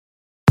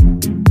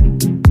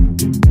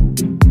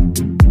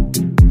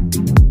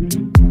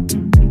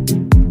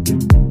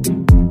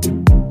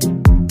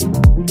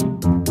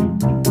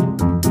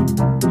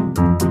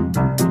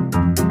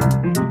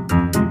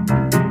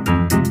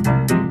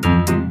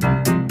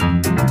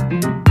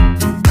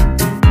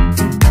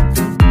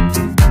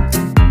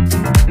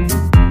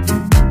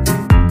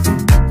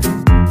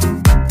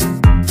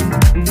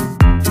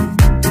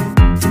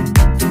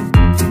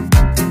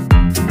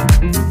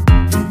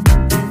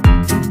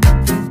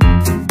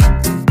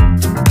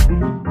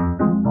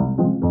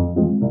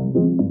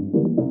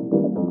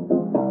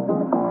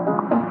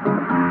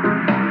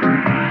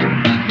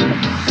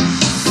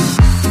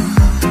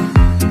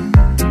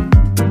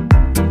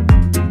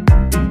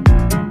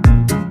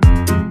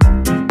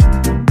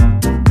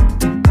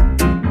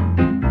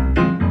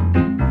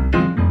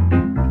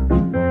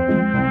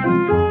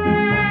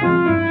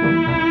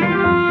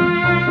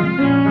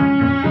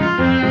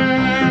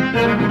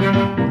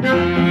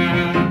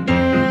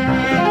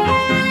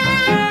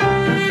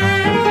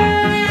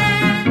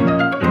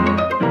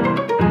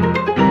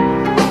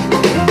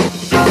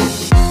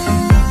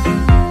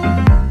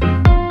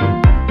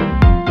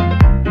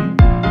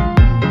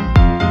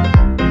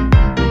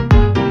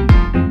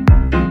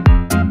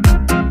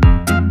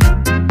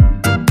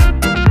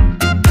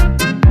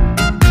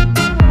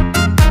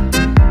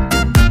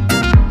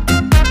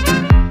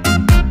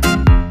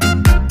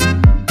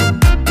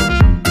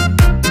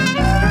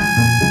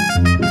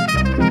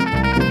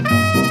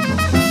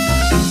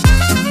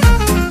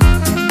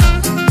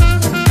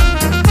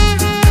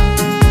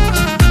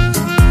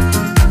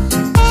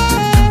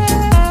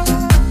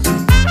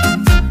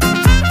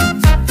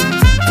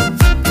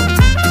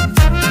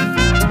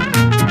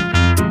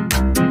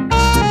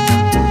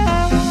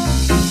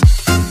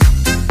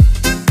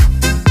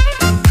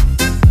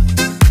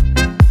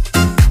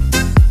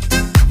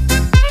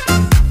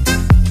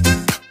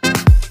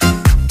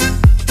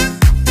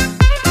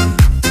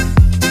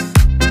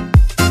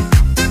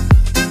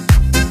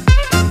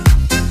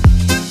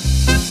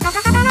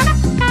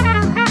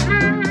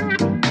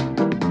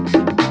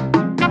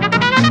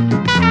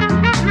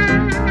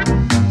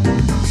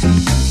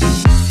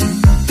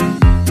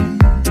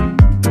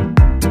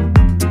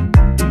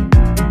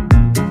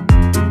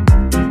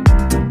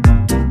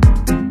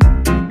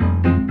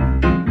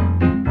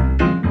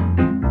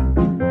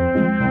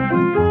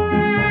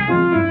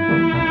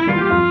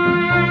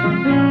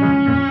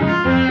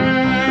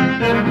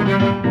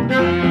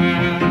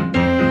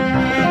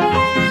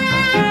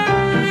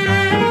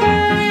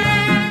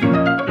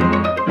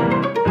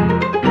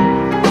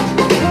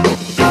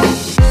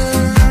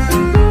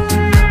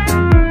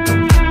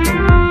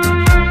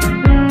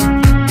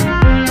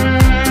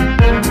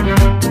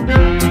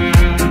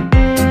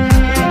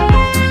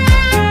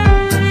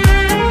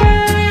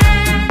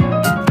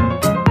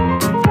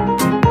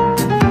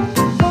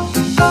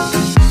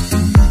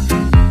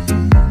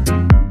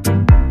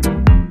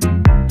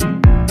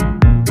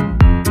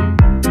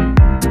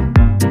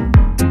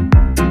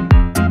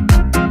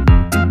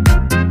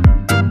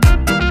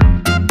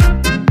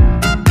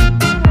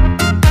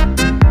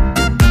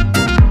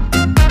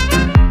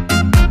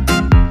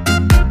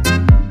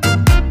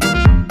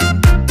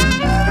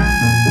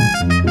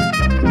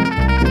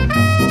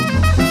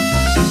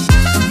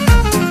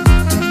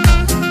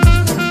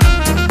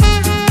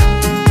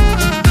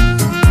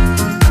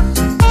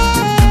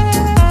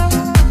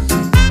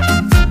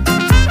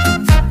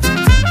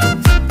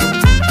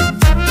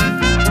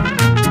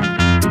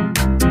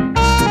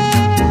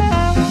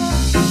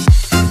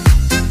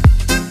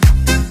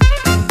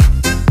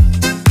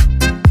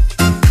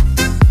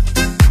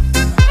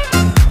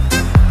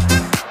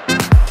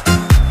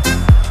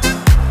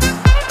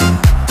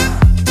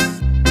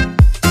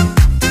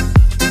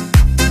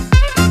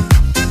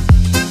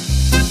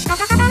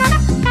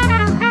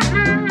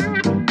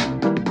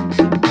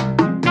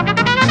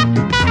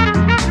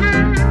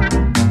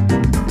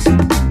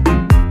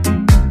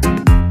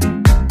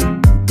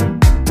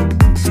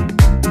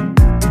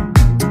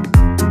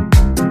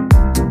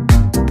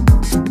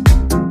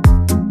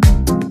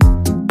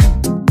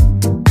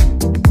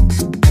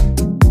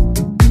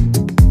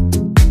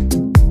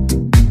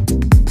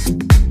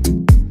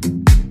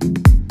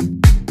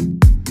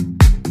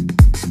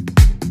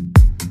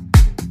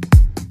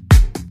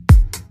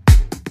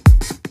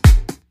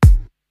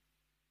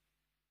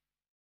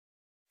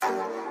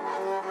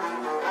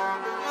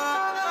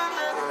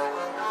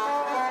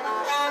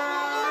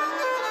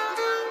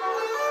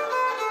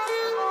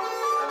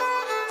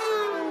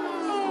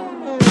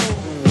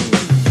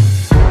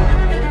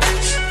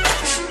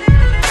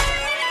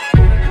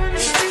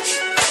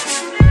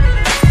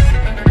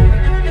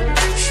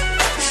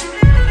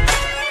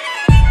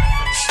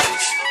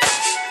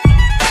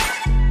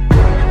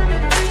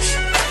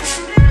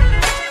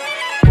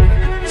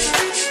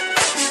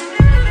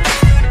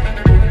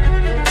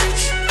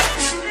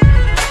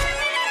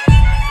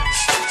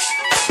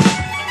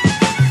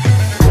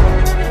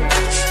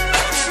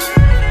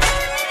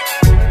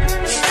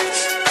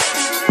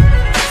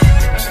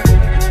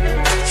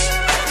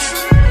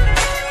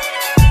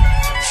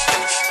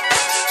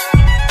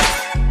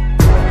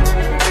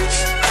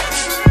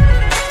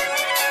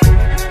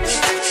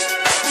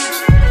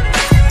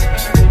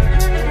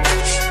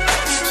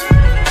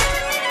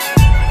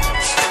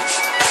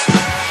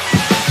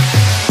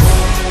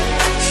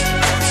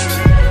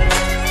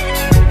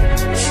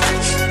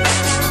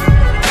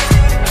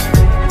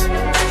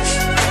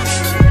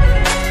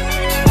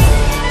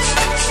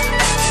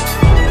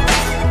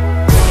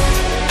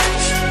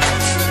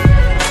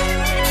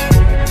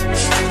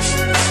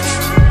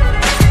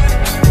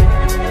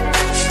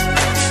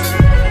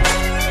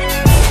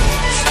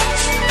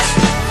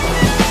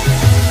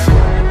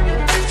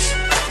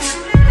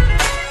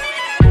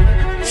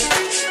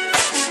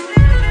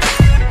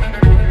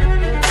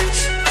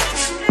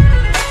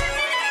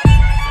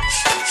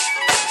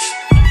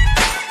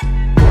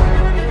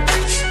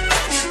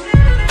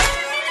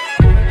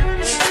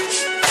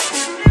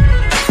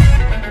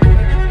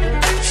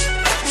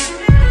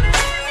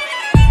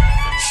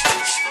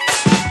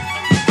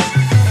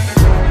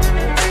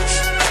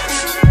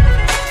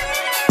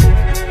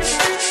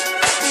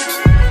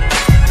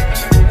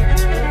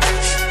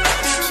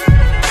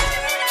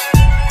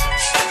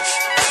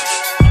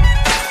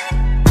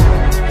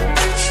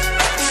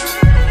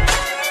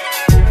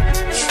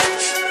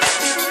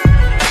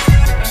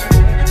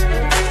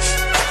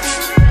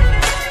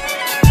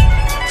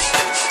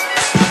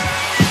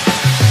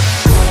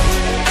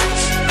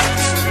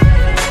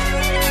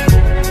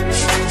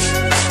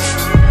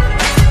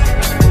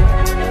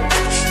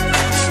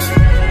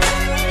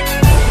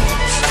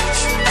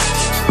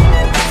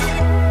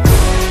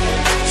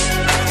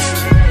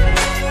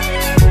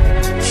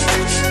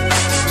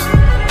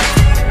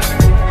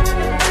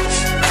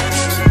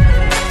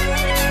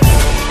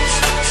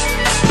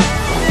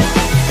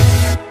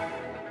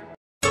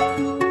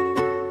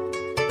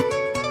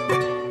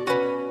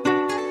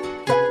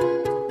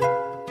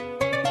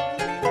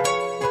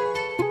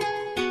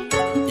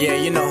Yeah,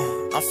 you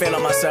know, I'm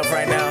feeling myself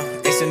right now.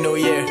 It's a new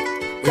year,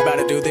 we about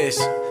to do this.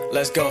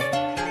 Let's go.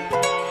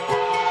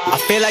 I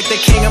feel like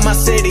the king of my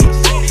city,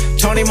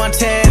 Tony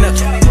Montana.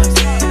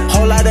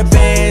 Whole lot of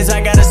bands I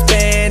gotta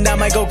spend, I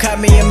might go cop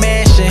me a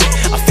mansion.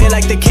 I feel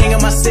like the king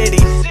of my city,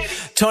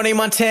 Tony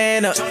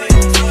Montana.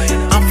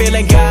 I'm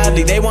feeling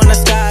godly, they wanna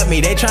stop me,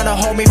 they tryna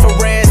hold me for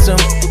ransom.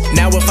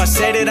 Now if I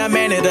said it, I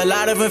meant it. A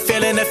lot of them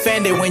feeling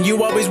offended when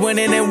you always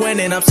winning and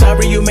winning. I'm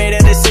sorry you made a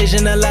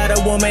decision. A lot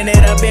of women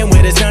that I've been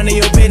with, it's none of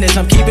your business.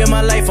 I'm keeping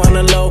my life on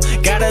the low.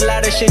 Got a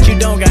lot of shit you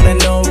don't gotta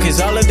know,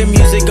 cause all of the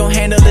music gon'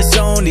 handle its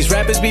own. These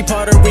rappers be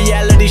part of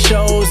reality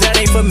shows, that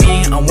ain't for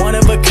me. I'm one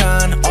of a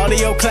kind, all of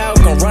your clout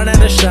gon' run out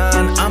of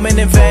shine. I'm an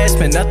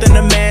investment, nothing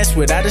to mess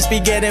with. I just be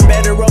getting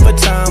better over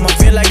time. I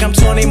feel like I'm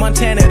Tony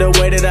Montana, the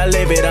way that I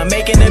live it. I'm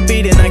making a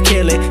beat and I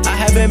kill it. I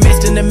haven't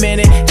missed in a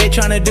minute. They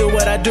tryna do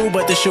what I do,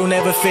 but the shoe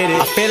never fitted.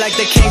 I feel like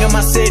the king of my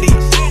city,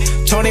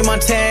 Tony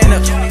Montana.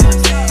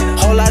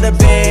 Whole lot of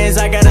bands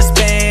I gotta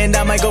spend,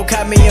 I might go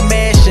cop me a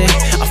mansion.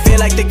 I feel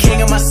like the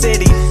king of my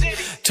city,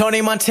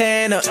 Tony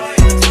Montana.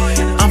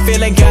 I'm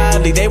feeling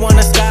godly, they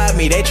wanna stop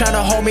me, they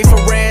tryna hold me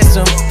for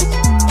ransom.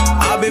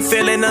 I've been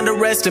feeling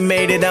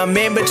underestimated, I'm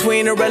in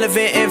between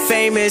irrelevant and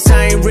famous.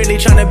 I ain't really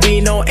tryna be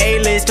no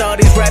A-list. All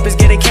these rappers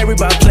getting carried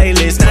by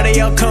playlists. Now they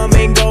all come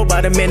and go by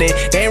the minute.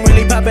 They ain't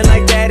really popping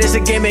like that, it's a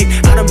gimmick.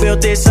 I done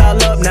built this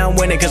all up, now I'm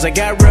winning. Cause I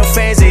got real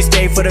fans, they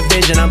stay for the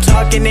vision. I'm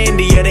talking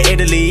India to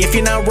Italy. If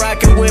you're not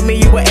rocking with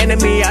me, you an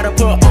enemy. I done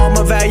put all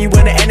my value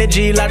in the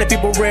energy. A lot of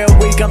people real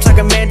weak, I'm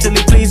talking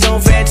mentally. Please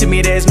don't vent to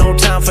me, there's no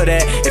time for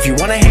that. If you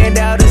want a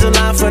handout, there's a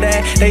line for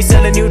that. They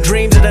selling you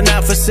dreams that are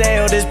not for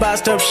sale. This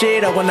boxed up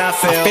shit, I will not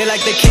fail. I feel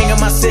like the king of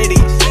my city,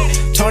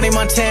 Tony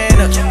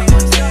Montana.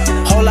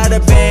 Whole lot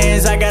of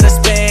bands I gotta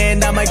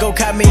spend, I might go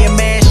cop me a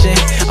mansion.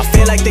 I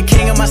feel like the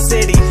king of my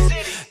city,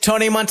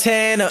 Tony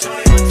Montana.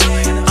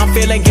 I'm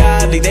feeling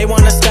godly, they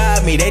wanna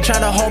stop me, they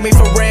tryna hold me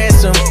for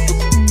ransom.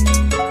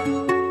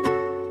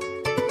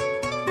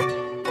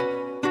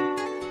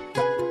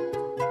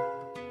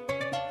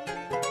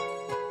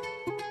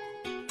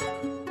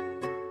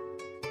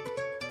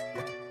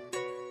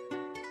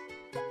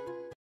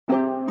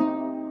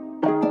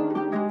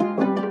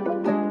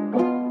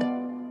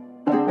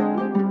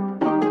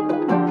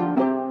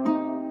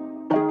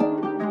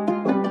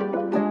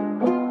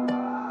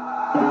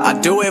 I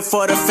do it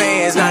for the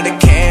fans, not the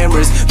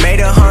cameras. Made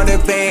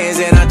 100 bands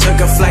and I took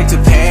a flight to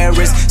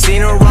Paris.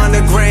 Seen her on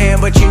the gram,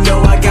 but you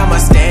know I got my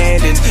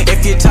standards.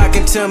 If you're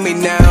talking to me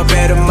now,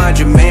 better mind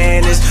your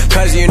manners.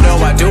 Cause you know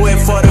I do it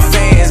for the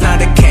fans, not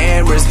the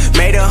cameras.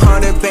 Made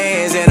 100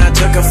 bands and I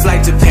took a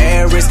flight to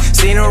Paris.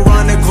 Seen her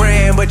on the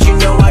gram, but you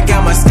know I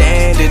got my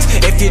standards.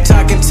 If you're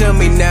talking to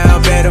me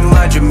now, better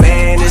mind your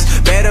manners.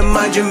 Better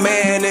mind your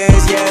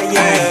manners, yeah,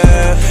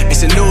 yeah.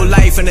 It's a new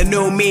life and a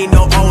new me,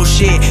 no old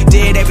shit.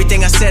 Did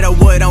everything I said I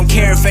would, don't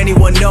care if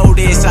anyone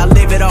noticed. I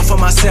live it all for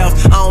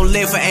myself, I don't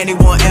live for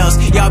anyone else.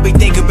 Y'all be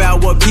thinking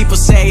about what people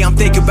say, I'm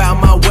thinking about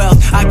my wealth.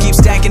 I keep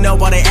stacking up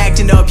while they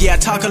acting up. Yeah, I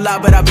talk a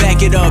lot but I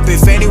back it up.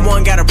 If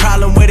anyone got a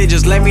problem with it,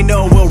 just let me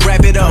know, we'll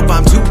wrap it up.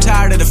 I'm too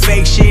tired of the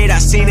fake shit, I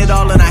seen it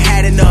all and I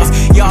had enough.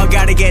 Y'all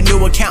gotta get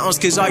new accountants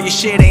cause all your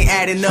shit ain't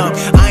adding up.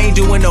 I ain't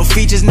doing no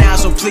features now,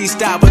 so please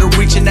stop with the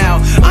reaching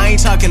out. I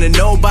ain't talking to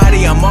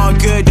nobody, I'm all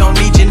good, don't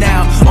need you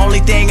now. Only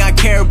thing I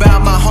care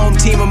about, my home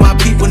team and my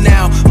people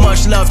now.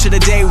 Much love to the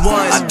day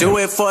ones. I do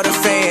it for the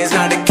fans,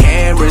 not the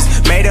cameras.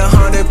 Made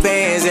 100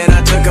 bands and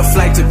I took a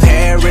flight to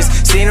Paris.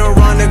 Seen her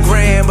on the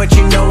gram, but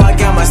you know I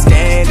got my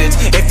standards.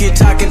 If you're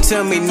talking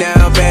to me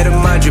now, better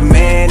mind your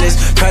manners.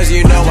 Cause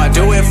you know I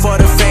do it for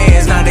the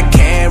fans, not the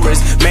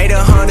cameras. Made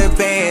 100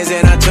 bands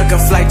and I took a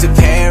flight to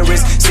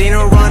Paris. Seen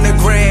her on the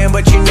gram,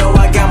 but you know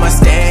I got my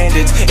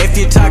standards. If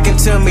you're talking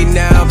to me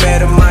now,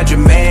 better mind your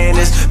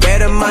manners.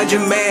 Better mind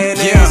your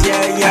manners,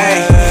 yeah,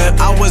 yeah.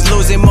 I was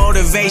losing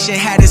motivation,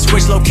 had to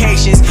switch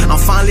locations. I'm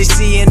finally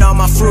seeing all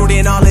my fruit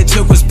and all it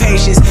took was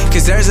patience.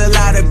 Cause there's a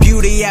lot of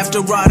beauty after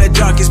all the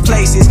darkest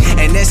places.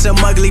 And there's some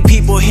ugly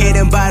people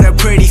hidden by the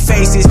pretty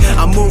faces.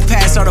 I moved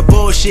past all the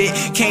bullshit,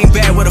 came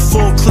back with a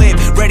full clip.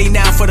 Ready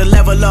now for the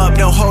level up,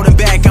 no holding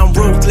back, I'm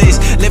ruthless.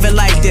 Living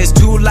like there's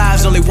two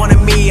lives, only one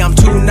of me, I'm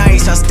too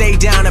nice. I stay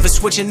down, never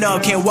switching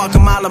up, can't walk a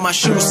mile in my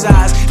shoe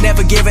size.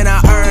 Never giving,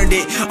 I earned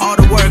it, all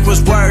the work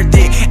was worth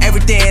it.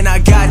 Everything I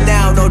got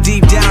now, no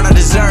deep down I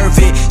deserve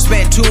it.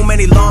 Spent too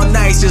many long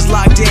nights just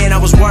locked in, I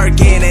was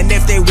working. And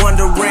if they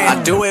wondering,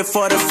 I do it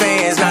for the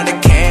fans, not the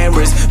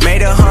cameras.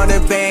 Made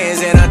 100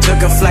 bands and I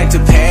took a flight to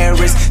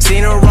Paris.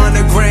 Seen her on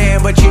the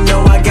gram, but you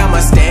know I got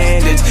my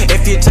standards.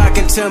 If you're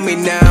talking to me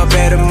now,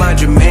 better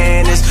mind your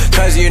manners.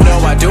 Cause you know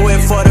I do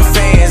it for the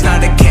fans,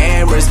 not the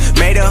cameras.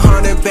 Made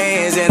 100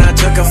 bands and I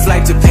took a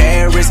flight to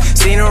Paris.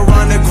 Seen her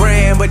on the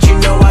gram, but you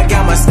know I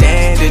got my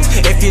standards.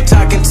 If you're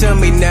talking to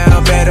me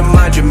now, better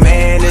mind your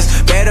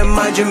manners. Better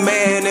mind your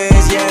manners.